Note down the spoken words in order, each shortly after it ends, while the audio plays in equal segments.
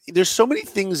there's so many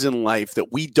things in life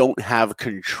that we don't have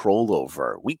control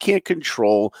over. We can't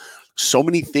control so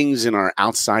many things in our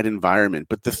outside environment,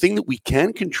 but the thing that we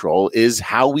can control is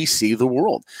how we see the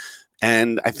world.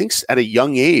 And I think at a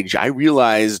young age, I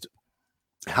realized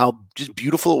how just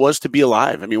beautiful it was to be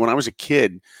alive. I mean, when I was a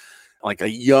kid, like a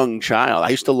young child, I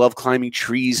used to love climbing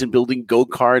trees and building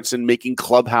go-karts and making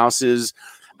clubhouses.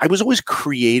 I was always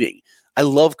creating. I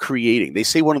love creating. They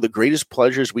say one of the greatest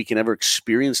pleasures we can ever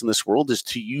experience in this world is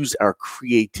to use our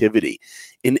creativity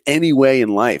in any way in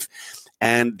life.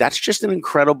 And that's just an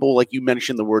incredible, like you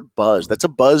mentioned the word buzz. That's a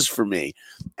buzz for me.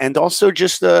 And also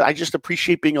just, I just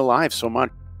appreciate being alive so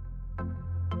much.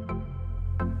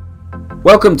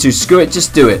 Welcome to Screw It,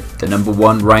 Just Do It, the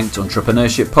 #1 ranked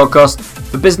entrepreneurship podcast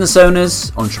for business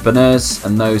owners, entrepreneurs,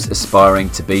 and those aspiring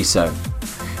to be so.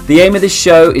 The aim of this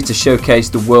show is to showcase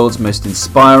the world's most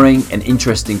inspiring and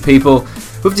interesting people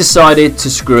who've decided to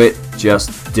screw it,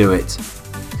 just do it.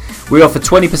 We offer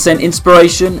 20%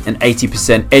 inspiration and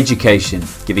 80% education,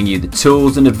 giving you the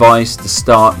tools and advice to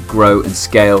start, grow, and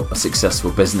scale a successful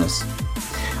business.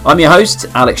 I'm your host,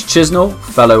 Alex Chisnell,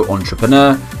 fellow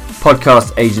entrepreneur,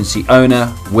 podcast agency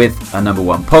owner with a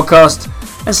 #1 podcast,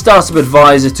 and startup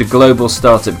advisor to global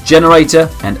startup generator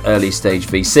and early stage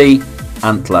VC,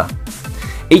 Antler.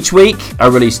 Each week, I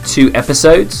release 2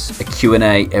 episodes, a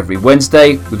Q&A every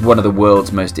Wednesday with one of the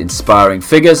world's most inspiring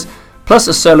figures, plus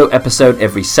a solo episode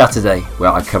every Saturday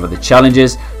where I cover the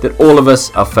challenges that all of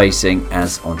us are facing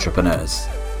as entrepreneurs.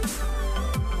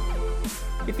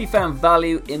 If you found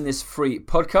value in this free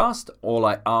podcast, all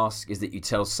I ask is that you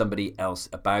tell somebody else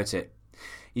about it.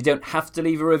 You don't have to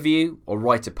leave a review or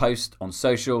write a post on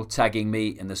social tagging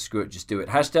me in the Screw It Just Do It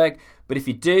hashtag, but if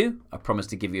you do, I promise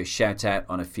to give you a shout out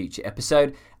on a future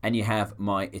episode and you have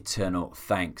my eternal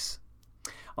thanks.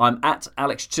 I'm at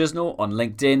Alex Chisnell on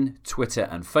LinkedIn, Twitter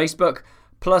and Facebook,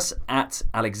 plus at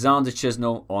Alexander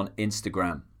Chisnell on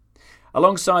Instagram.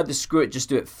 Alongside the Screw It Just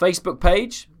Do It Facebook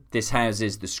page, this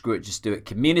houses the Screw It Just Do It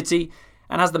community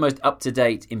and has the most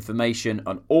up-to-date information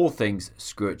on all things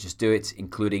Screw It Just Do It,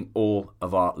 including all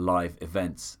of our live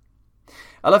events.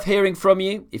 I love hearing from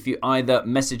you. If you either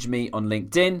message me on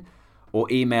LinkedIn or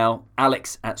email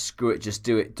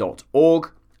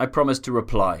alex@screwitjustdoit.org, I promise to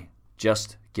reply.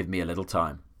 Just give me a little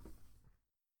time.